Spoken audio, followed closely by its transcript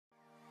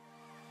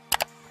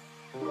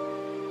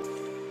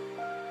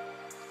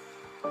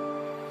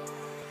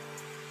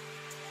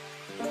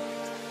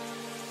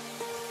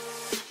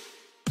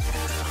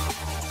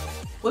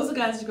What's up,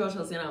 guys? It's your girl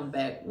Chelsea, and I'm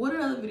back with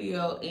another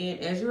video. And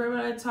as you read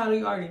by the title,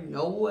 you already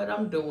know what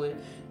I'm doing.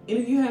 And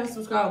if you haven't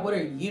subscribed, what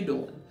are you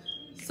doing?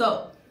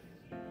 So,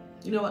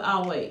 you know what?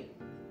 I'll wait.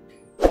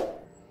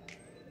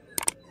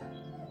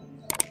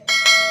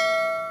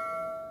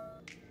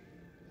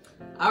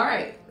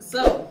 Alright,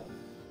 so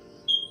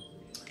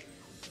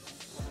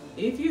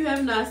if you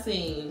have not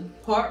seen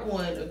part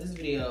 1 of this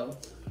video,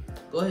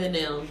 go ahead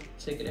now,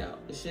 check it out.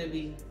 It should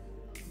be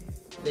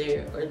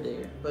there or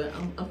there, but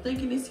I'm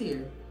thinking it's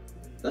here.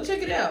 Go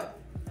check it out.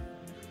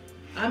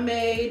 I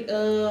made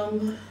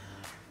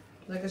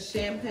like a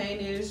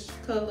champagne-ish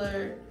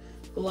color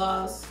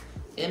gloss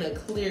and a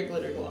clear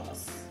glitter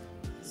gloss.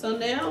 So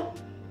now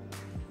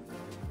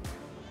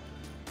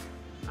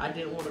I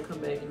didn't want to come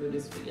back and do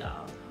this for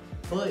y'all,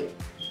 but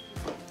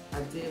I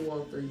did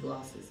want 3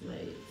 glosses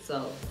made.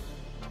 So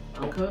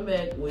I'm coming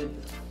back with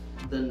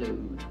the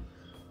nude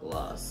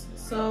gloss.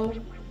 So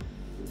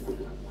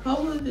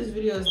hopefully this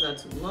video is not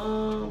too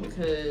long,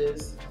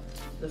 because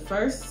the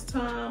first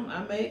time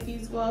I made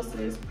these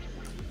glosses,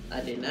 I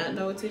did not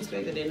know what to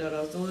expect. I didn't know what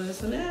I was doing.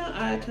 So now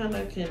I kind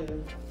of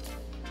can,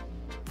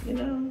 you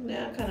know,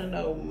 now I kind of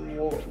know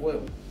more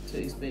what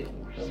to expect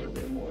a little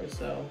bit more.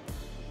 So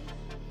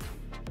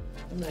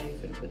I'm not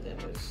even gonna put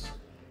that much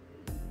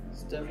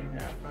stuff in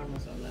here. I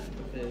promise I'm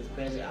not, because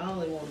baby, I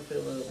only want to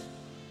fill up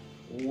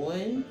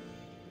 1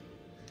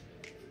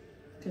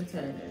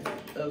 container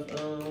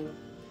of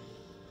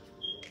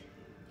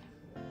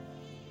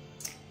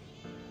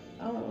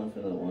I don't want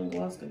to fill up 1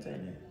 gloss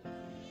container.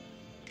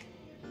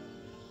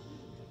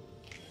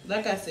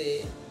 Like I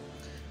said,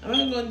 I'm not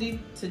going to go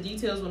into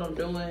details what I'm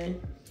doing.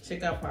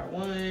 Check out part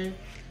 1.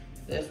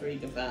 That's where you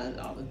can find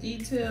all the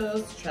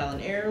details, trial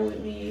and error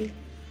with me.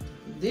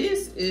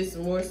 This is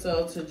more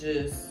so to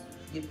just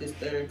get this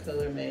 3rd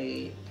color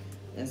made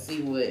and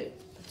see what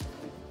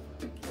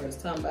it's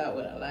talking about,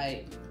 what I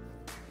like.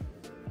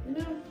 You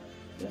know,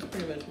 that's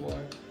pretty much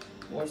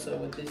more so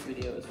what this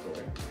video is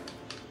for.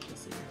 Let's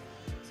see.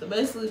 So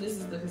basically, this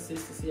is the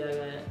consistency I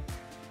got,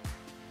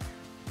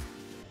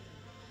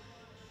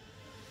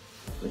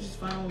 which is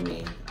fine with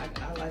me.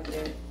 I like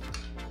that.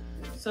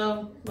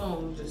 So,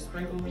 boom, just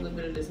sprinkle a little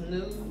bit of this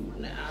nude.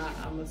 Now,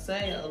 I'm gonna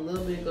say a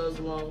little bit goes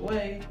a long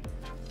way.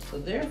 So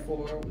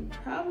therefore, we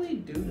probably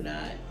do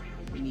not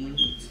need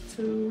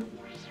to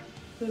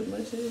put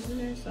much of this in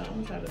there. So I'm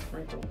gonna try to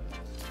sprinkle.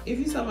 If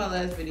you saw my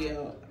last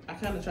video, I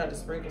kind of tried to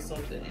sprinkle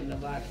something and the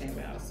vlog came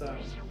out. So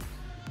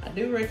I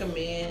do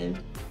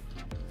recommend.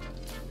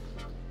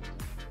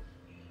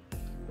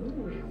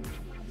 Ooh,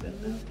 is that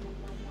enough?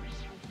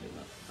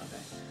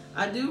 Okay.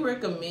 I do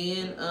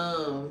recommend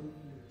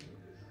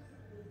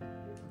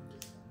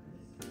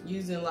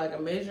using like a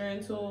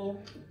measuring tool,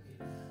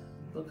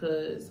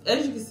 because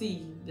as you can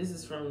see, this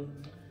is from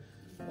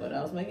what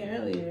I was making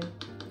earlier.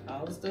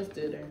 All the stuff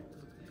still there.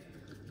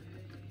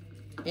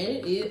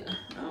 And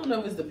I don't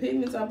know if it's the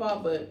pigments I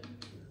bought, but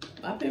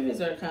my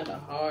pigments are kind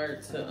of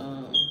hard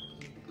to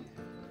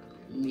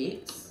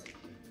mix.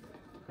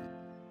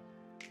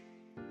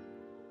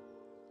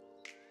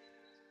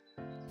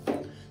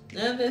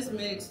 Now that's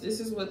mixed,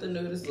 this is what the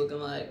nude is looking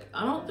like.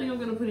 I don't think I'm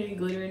gonna put any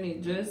glitter in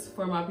it, just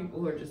for my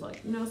people who are just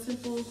like, you know,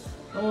 simple,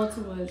 don't want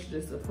too much,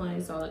 just a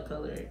plain solid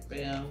color.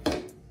 Bam,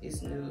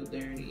 it's nude,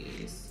 there it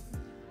is.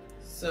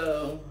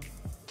 So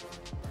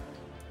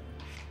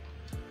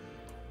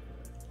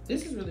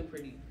this is really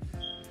pretty.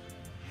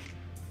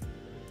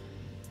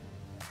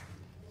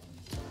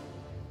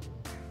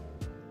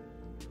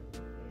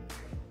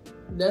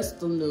 That's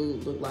the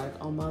nude look like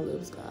on my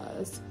lips,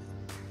 guys.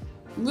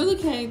 Really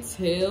can't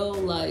tell,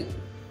 like,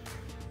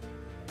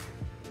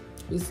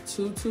 it's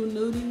too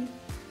nudie.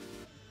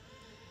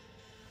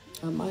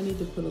 I might need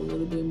to put a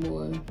little bit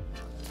more.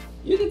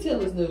 You can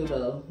tell it's nude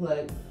though.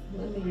 Like,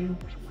 here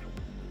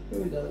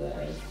we go,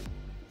 guys.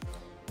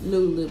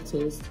 Nude lip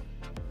test.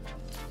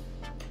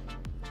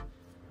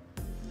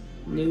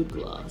 Nude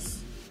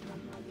gloss.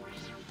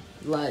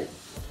 Like,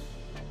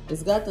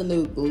 it's got the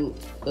nude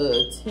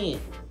tint.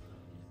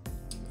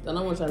 I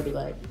don't want y'all to be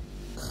like,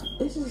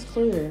 this is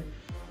clear.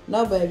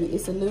 No, baby,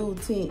 it's a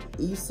nude tint.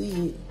 You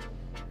see it.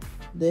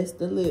 That's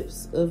the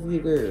lips of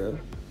your girl.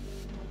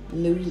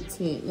 Nude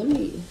tint. Let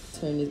me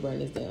turn this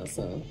brightness down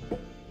so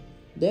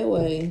that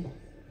way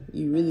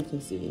you really can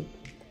see.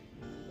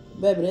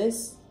 Baby,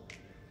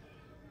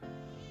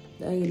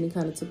 that even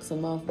kind of took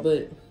some off,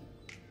 but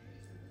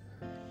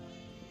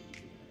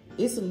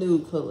it's a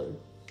nude color.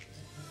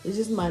 It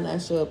just might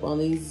not show up on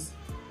these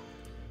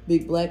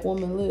big black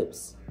woman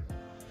lips,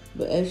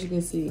 but as you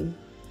can see,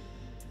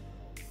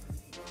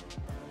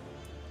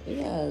 it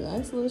got a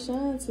nice little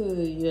shine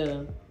to it.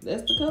 Yeah,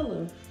 that's the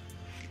color.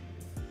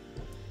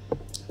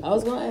 I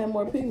was gonna add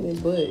more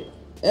pigment, but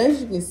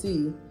as you can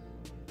see,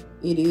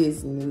 it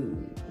is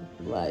nude.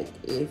 Like,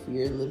 if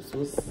your lips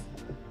was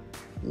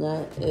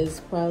not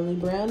as probably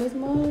brown as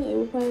mine, it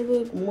would probably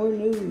look more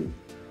nude.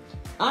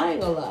 I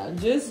ain't gonna lie,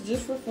 just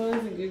for fun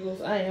and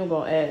giggles, I am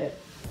gonna add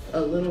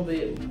a little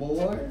bit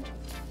more.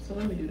 So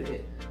let me do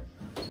that.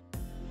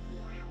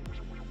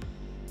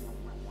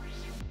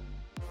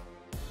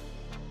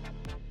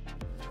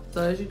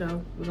 So as you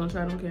know, we're gonna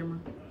try it on camera.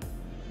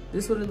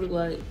 This is what it look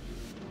like.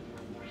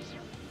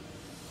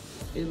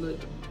 It look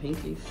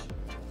pinkish.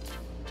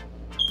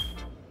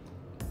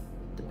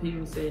 The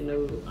people say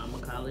no, I'ma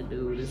call it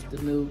nude. It's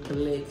the nude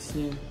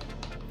collection.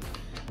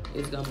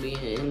 It's gonna be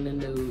in the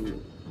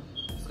nude.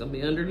 It's gonna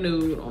be under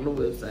nude on the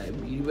website,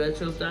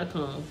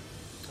 beautybychelss.com.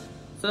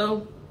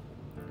 So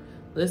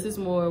less is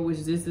more, which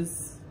this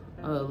is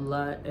a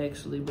lot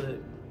actually, but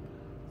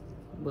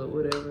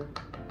whatever.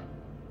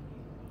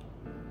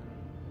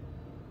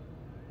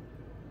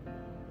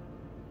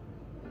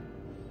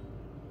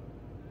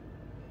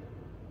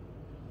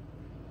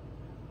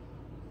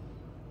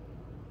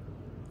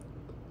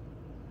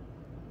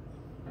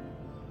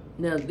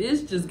 Now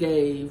this just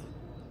gave,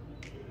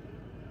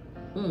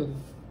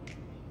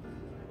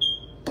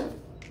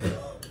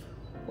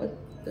 what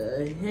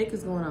the heck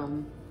is going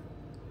on?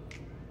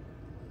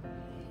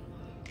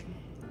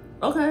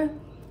 Okay,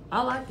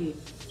 I like it.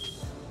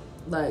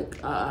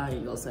 Like, I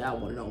ain't gonna say I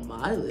want it on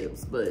my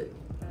lips, but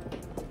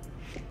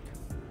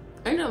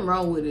ain't nothing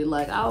wrong with it.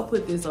 Like, I'll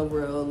put this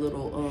over a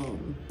little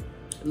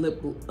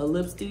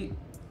lipstick.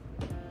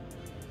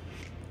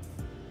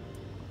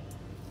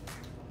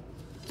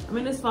 I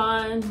mean, it's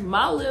fine.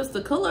 My lips,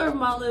 the color of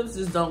my lips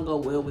just don't go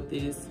well with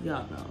this.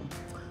 Y'all know.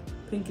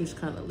 Pinkish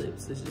kind of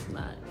lips is just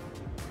not,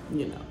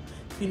 you know.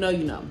 If you know,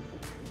 you know.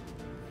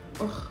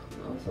 Ugh,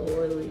 I'm so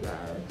oily,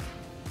 guys.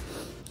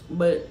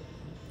 But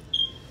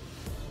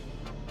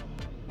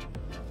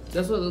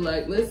that's what it look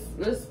like.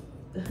 Let's,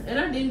 and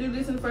I didn't do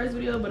this in the first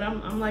video, but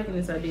I'm liking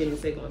this idea in the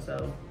second one,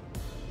 so.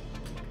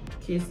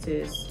 Kiss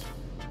test.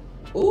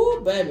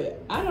 Ooh, baby,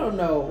 I don't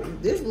know.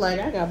 This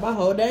like I got my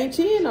whole dang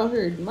chin on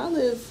here. My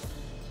lips.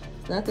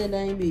 Not that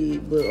dang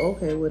big, but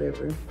okay,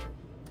 whatever.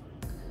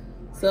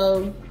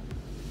 So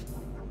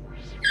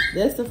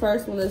that's the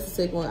first one, that's the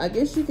second one. I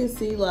guess you can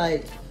see,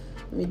 like,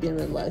 let me dim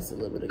the lights a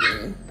little bit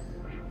again.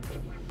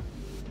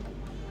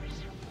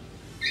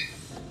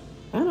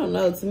 I don't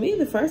know, to me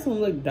the first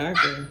one looked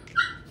darker.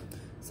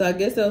 So I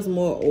guess that was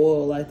more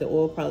oil, like the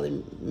oil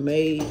probably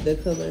made the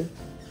color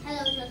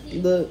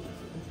look,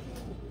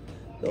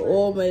 the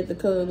oil made the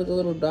color look a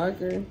little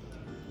darker.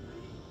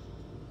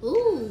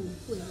 Ooh.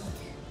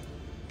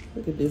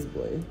 Look at this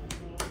boy.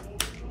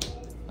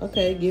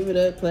 Okay, give it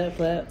up, clap,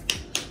 clap.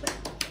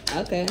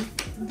 Okay.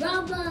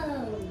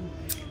 Bravo.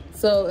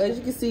 So as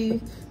you can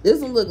see,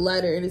 this one look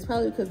lighter, and it's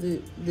probably because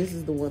this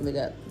is the one that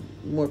got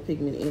more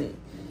pigment in it.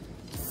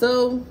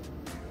 So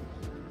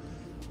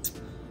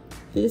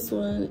this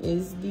one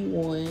is the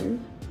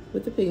one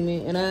with the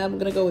pigment, and I'm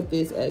gonna go with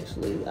this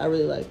actually. I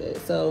really like that.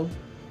 So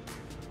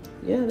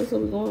yeah, that's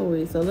what we're going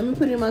with. So let me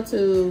put it in my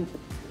tube.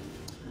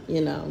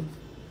 You know,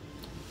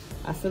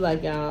 I feel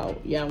like y'all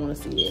want to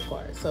see that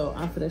part, so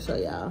I'm finna show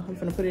y'all. I'm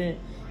finna put it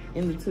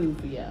in the tube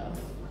for y'all.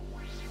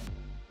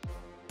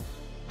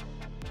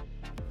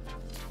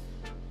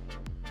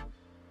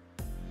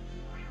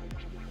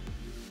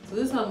 So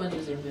this is how much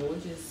is in here,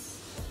 which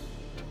is,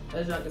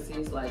 as y'all can see,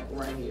 it's like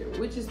right here,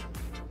 which is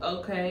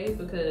okay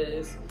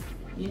because,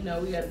 you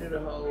know, we gotta do the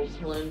whole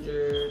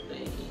plunger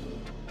thing.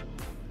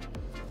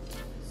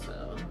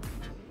 So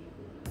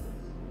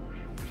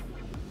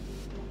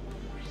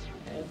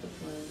add the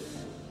plunger.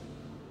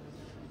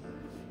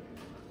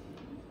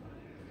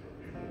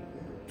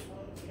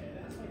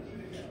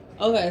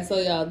 Okay, so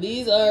y'all,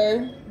 these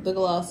are the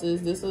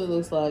glosses. This is what it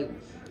looks like.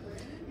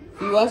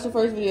 If you watched the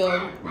first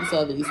video, you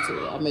saw these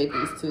two. I made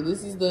these two.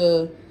 This is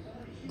the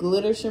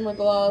glitter shimmer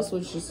gloss,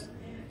 which is,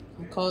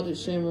 I called it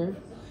shimmer.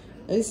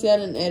 As you see, I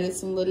done added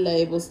some little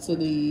labels to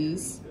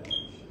these.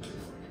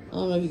 I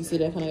don't know if you can see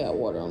that, kind of got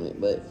water on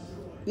it, but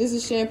this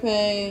is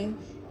champagne.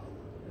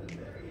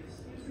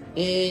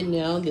 And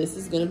now this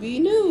is gonna be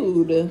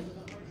nude.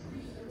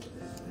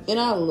 And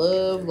I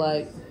love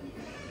like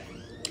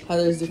how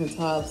there's different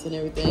tops and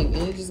everything,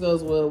 and it just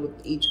goes well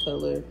with each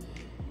color.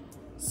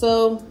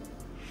 So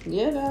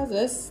yeah,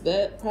 guys,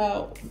 that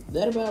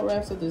about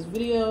wraps up this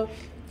video.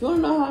 If you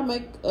want to know how to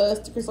make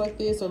stickers like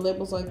this or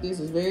labels like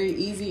this, it's very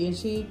easy and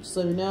cheap. Just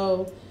let me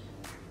know.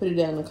 Put it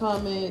down in the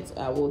comments.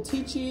 I will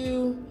teach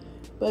you.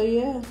 But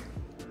yeah,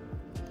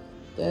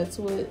 that's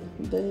what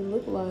they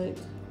look like.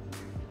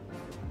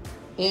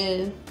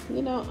 And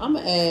you know, I'm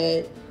gonna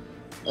add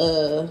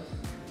a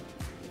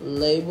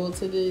label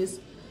to this.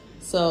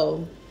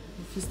 So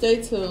if you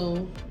stay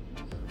tuned,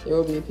 there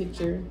will be a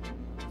picture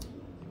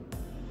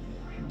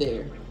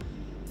there.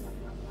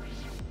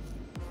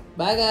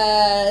 Bye,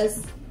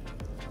 guys.